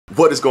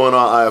What is going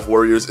on, IF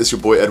Warriors? It's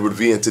your boy Edward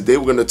V, and today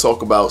we're going to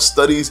talk about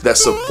studies that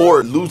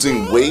support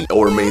losing weight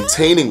or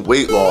maintaining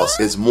weight loss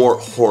is more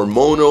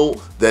hormonal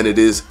than it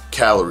is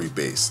calorie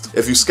based.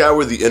 If you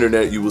scour the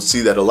internet, you will see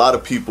that a lot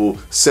of people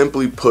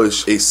simply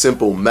push a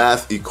simple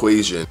math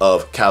equation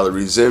of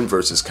calories in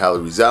versus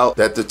calories out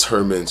that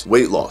determines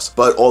weight loss.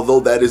 But although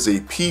that is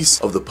a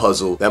piece of the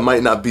puzzle, that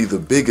might not be the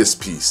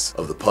biggest piece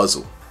of the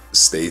puzzle.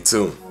 Stay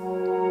tuned.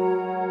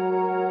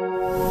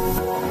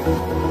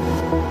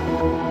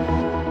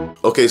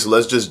 Okay, so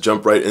let's just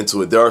jump right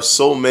into it. There are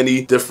so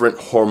many different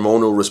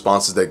hormonal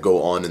responses that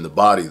go on in the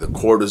body. The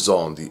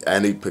cortisol, the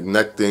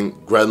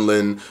adiponectin,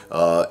 ghrelin,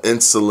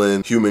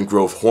 insulin, human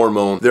growth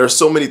hormone. There are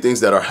so many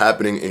things that are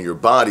happening in your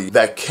body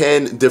that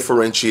can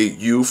differentiate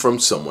you from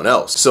someone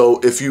else. So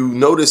if you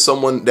notice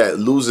someone that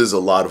loses a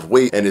lot of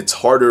weight and it's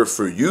harder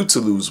for you to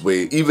lose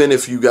weight, even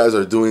if you guys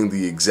are doing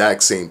the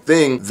exact same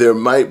thing, there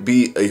might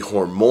be a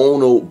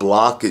hormonal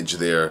blockage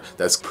there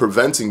that's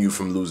preventing you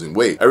from losing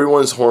weight.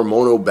 Everyone's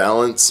hormonal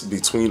balance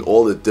between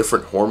all the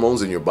different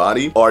hormones in your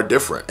body are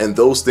different, and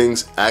those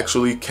things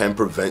actually can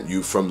prevent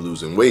you from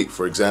losing weight.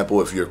 For example,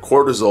 if your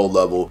cortisol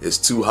level is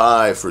too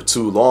high for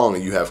too long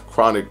and you have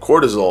chronic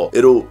cortisol,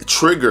 it'll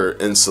trigger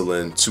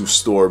insulin to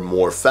store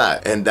more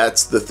fat, and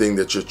that's the thing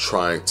that you're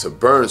trying to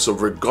burn. So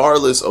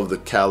regardless of the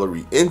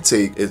calorie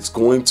intake, it's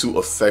going to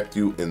affect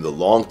you in the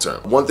long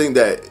term. One thing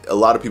that a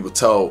lot of people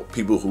tell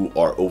people who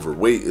are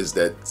overweight is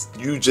that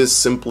you just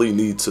simply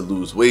need to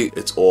lose weight.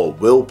 It's all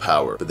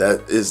willpower, but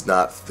that is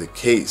not the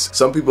case.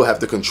 Some people have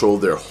to control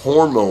their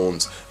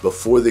hormones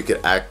before they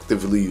can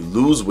actively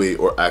lose weight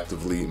or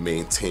actively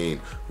maintain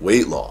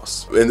weight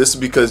loss. And this is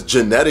because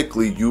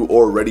genetically you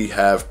already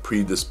have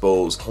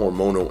predisposed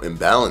hormonal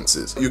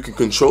imbalances. You can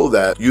control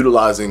that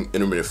utilizing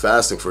intermittent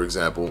fasting, for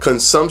example.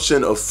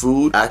 Consumption of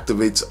food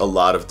activates a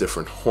lot of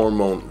different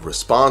hormone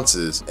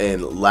responses,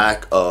 and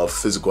lack of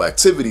physical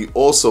activity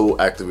also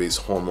activates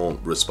hormone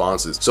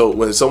responses. So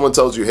when someone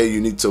tells you, hey, you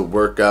need to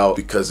work out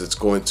because it's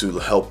going to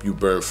help you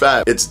burn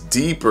fat, it's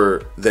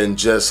deeper than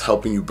just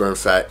helping you burn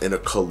fat in a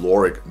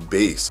caloric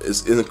base.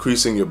 It's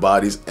increasing your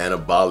body's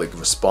anabolic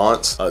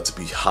response to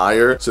be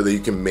higher so that you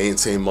can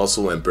maintain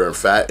muscle and burn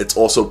fat. It's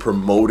also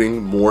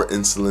promoting more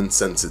insulin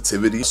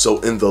sensitivity. So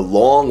in the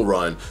long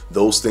run,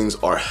 those things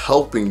are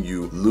helping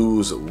you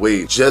lose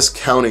weight. Just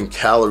counting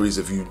calories,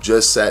 if you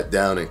just sat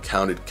down and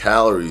counted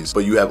calories,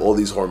 but you have all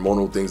these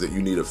hormonal things that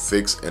you need to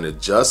fix and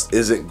adjust,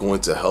 isn't going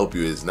to help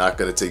you. It's not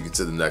going to take you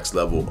to the next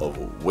level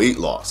of weight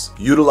loss.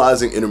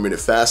 Utilizing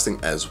intermittent fasting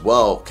as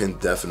well can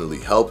definitely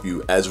help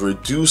you, as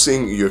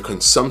reducing your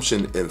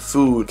consumption in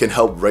food can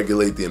help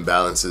regulate the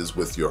imbalances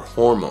with your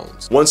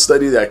hormones. One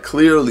study that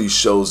clearly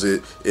shows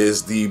it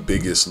is the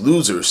Biggest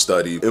Loser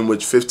study, in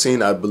which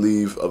 15, I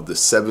believe, of the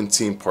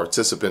 17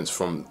 participants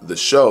from the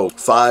show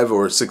 5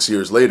 or 6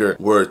 years later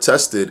were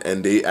tested,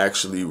 and they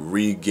actually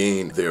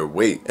regained their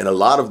weight. And a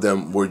lot of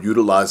them were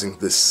utilizing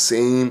the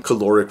same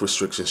caloric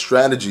restriction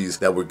strategies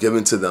that were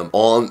given to them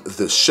on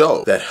the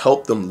show that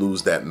helped them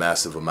lose that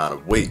massive amount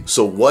of weight.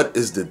 So what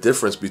is the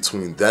difference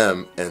between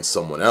them and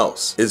someone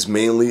else? It's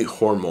mainly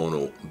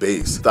hormonal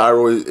based.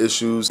 Thyroid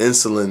issues,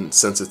 insulin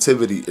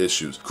sensitivity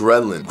issues,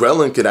 ghrelin.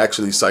 Ghrelin could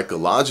actually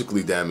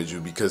psychologically damage you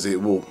because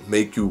it will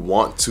make you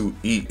want to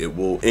eat. It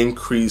will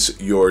increase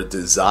your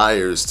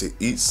desires to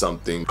eat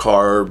something,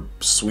 carb,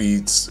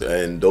 sweets,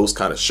 and those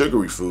kind of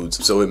sugary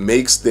foods. So it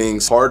makes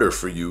things harder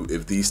for you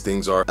if these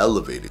things are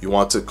elevated. You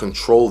want to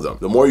control them.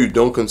 The more you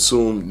don't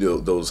consume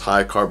those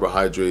high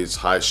carbohydrates,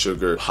 high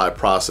sugar, high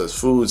processed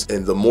foods,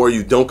 and the more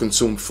you don't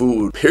consume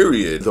food,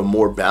 period, the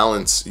more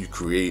balance you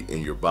create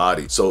in your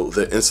body. So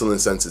the insulin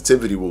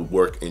sensitivity will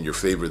work in your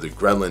favor. The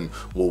ghrelin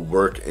will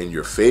work in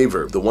your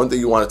favor. The one thing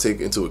you want to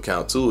take into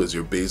account too is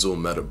your basal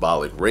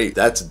metabolic rate.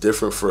 That's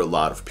different for a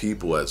lot of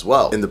people as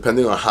well. And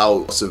depending on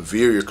how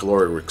severe your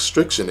caloric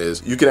restriction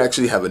is, you can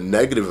actually have a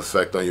negative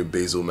effect on your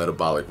basal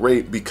metabolic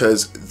rate,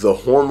 because the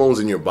hormones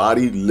in your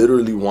body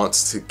literally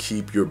wants to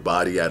keep your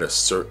body at a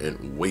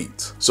certain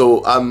weight.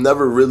 So I'm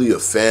never really a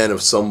fan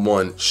of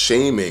someone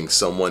shaming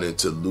someone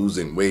into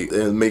losing weight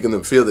and making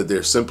them feel that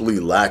they're simply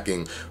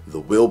lacking the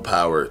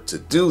willpower to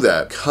do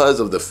that, because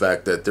of the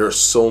fact that there are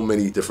so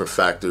many different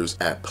factors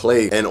at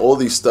play. And all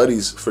these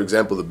studies, for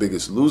example, the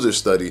Biggest Loser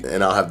study,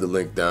 and I'll have the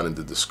link down in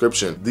the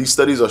description, these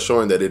studies are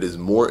showing that it is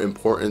more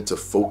important to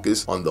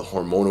focus on the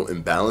hormonal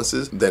imbalances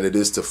than it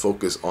is to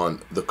focus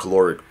on the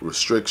caloric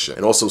restriction.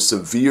 And also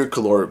severe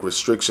caloric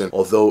restriction,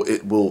 although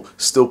it will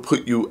still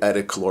put you at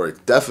a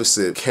caloric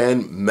deficit,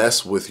 can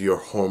mess with your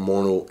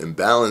hormonal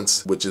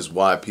imbalance, which is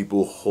why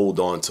people hold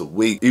on to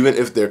weight even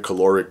if their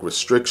caloric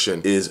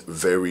restriction is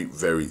very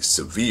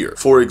severe.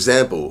 For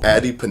example,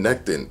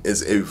 adiponectin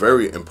is a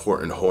very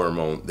important different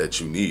hormone that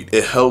you need.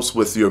 It helps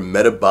with your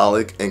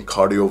metabolic and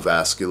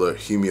cardiovascular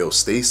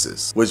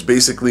homeostasis, which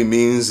basically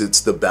means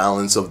it's the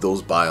balance of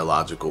those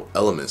biological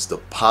elements, the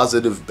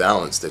positive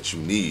balance that you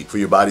need for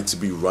your body to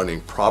be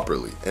running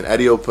properly. And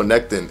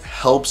adiponectin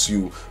helps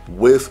you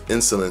with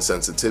insulin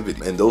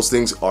sensitivity, and those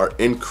things are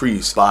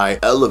increased by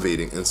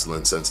elevating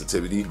insulin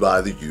sensitivity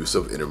by the use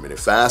of intermittent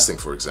fasting,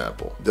 for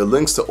example. The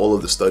links to all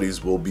of the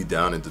studies will be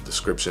down in the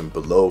description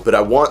below, but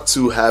I want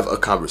to have a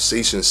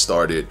conversation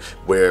started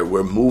where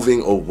we're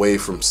moving away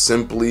from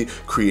simply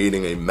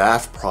creating a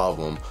math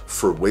problem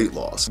for weight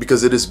loss,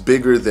 because it is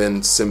bigger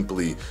than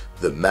simply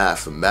the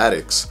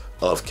mathematics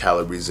of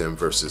calories in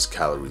versus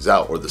calories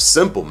out, or the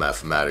simple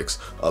mathematics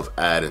of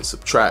add and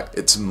subtract.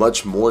 It's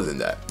much more than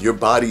that. Your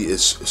body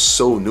is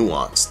so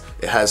nuanced.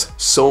 It has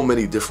so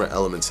many different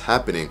elements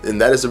happening, and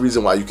that is the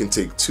reason why you can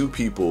take two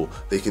people,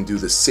 they can do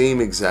the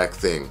same exact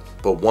thing,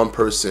 but one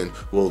person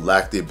will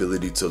lack the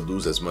ability to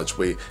lose as much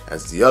weight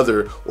as the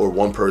other, or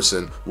one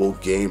person will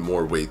gain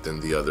more weight than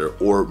the other,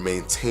 or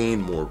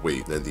maintain more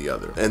weight than the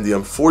other. And the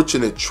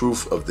unfortunate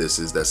truth of this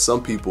is that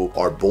some people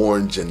are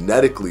born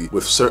genetically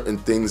with certain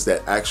things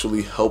that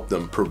actually help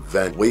them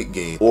prevent weight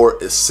gain or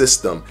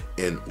assist them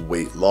in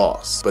weight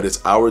loss. But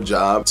it's our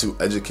job to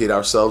educate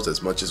ourselves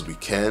as much as we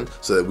can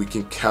so that we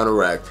can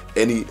counteract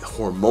any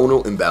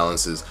hormonal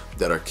imbalances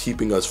that are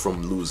keeping us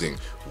from losing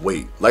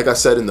weight. Like I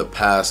said in the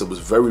past, it was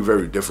very,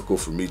 very difficult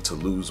for me to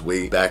lose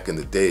weight back in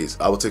the days.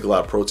 I would take a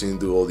lot of protein,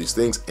 do all these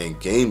things, and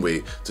gain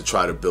weight to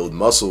try to build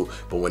muscle.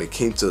 But when it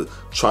came to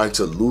trying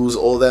to lose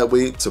all that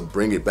weight, to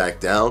bring it back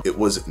down, it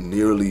was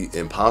nearly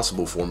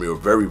impossible for me, or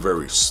very,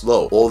 very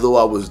slow. Although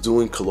I was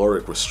doing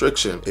caloric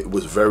restriction, it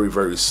was very,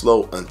 very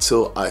slow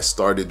until I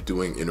started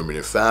doing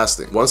intermittent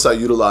fasting. Once I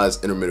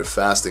utilized intermittent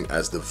fasting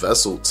as the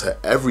vessel to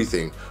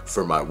everything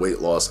for my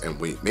weight loss and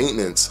weight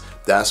maintenance,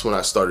 that's when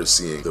I started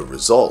seeing the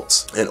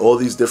results. And all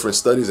these different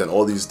studies and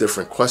all these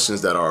different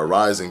questions that are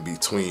arising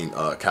between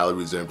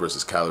calories in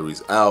versus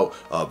calories out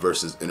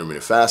versus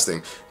intermittent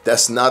fasting,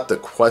 that's not the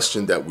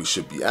question that we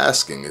should be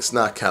asking. It's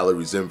not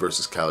calories in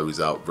versus calories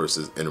out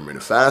versus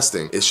intermittent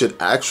fasting. It should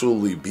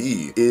actually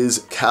be,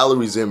 is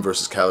calories in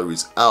versus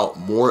calories out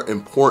more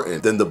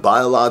important than the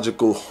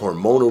biological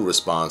hormonal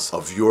response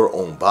of your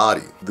own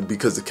body?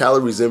 Because the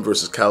calories in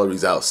versus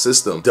calories out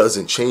system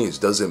doesn't change,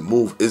 doesn't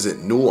move,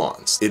 isn't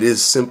nuanced. It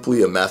is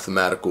simply a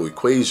mathematical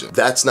equation.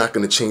 That's not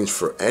going to change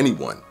for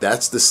anyone.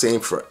 That's the same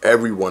for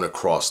everyone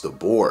across the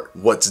board.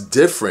 What's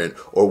different,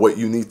 or what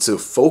you need to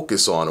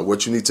focus on, or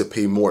what you need to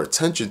pay more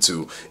attention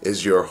to,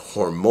 is your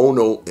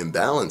hormonal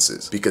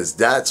imbalances, because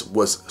that's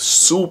what's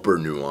super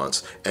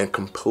nuanced and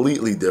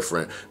completely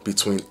different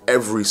between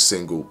every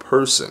single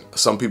person.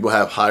 Some people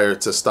have higher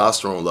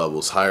testosterone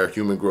levels, higher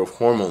human growth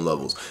hormone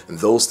levels, and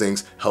those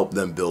things help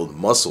them build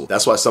muscle.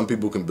 That's why some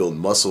people can build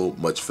muscle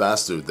much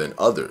faster than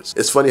others.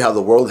 It's funny how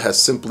the world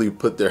has simply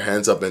put their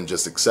hands up and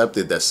just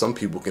accepted that some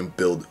people can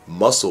build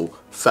muscle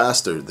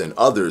faster than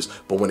others.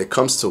 But when it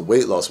comes to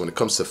weight loss, when it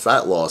comes to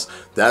fat loss,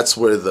 that's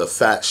where the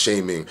fat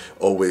shaming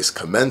always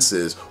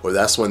commences, or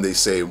that's when they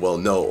say, well,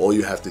 no, all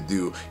you have to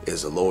do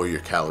is lower your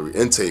calorie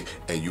intake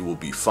and you will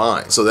be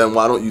fine. So then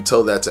why don't you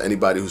tell that to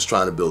anybody who's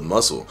trying to build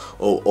muscle?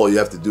 Oh, all you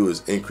have to do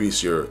is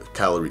increase your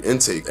calorie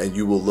intake and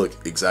you will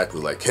look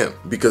exactly like him.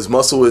 Because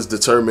muscle is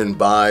determined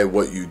by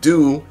what you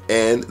do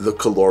and the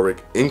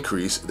caloric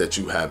increase that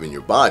you have in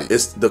your body.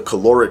 It's the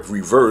caloric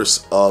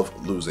reverse of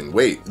losing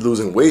weight.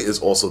 Losing weight is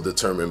also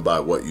determined by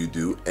what you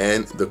do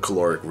and the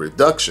caloric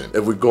reduction,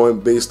 if we're going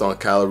based on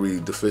calorie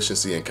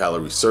deficiency and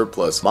calorie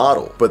surplus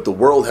model. But the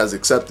world has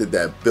accepted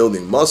that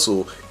building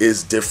muscle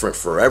is different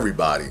for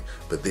everybody,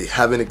 but they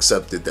haven't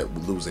accepted that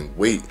losing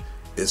weight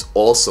is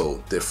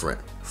also different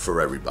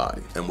for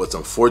everybody. And what's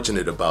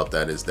unfortunate about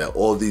that is that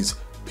all these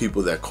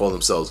people that call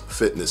themselves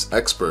fitness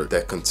expert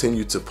that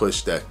continue to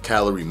push that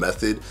calorie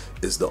method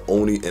is the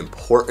only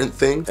important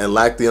thing, and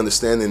lack the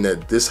understanding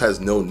that this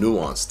has no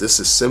nuance. This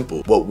is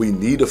simple. What we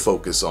need to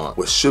focus on,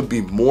 what should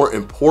be more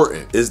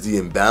important, is the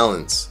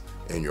imbalance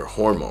in your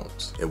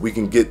hormones. If we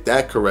can get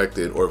that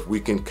corrected, or if we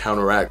can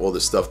counteract all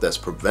the stuff that's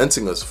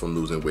preventing us from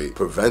losing weight,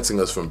 preventing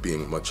us from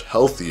being much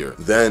healthier,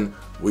 then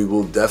we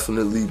will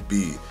definitely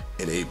be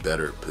in a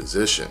better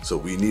position. So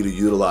we need to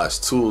utilize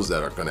tools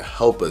that are going to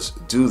help us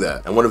do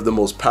that. And one of the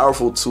most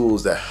powerful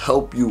tools that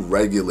help you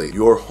regulate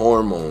your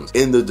hormones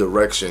in the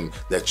direction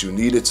that you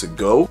need it to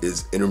go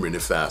is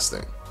intermittent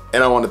fasting.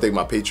 And I want to thank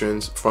my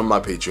patrons from my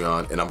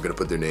Patreon, and I'm going to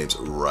put their names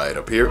right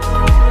up here.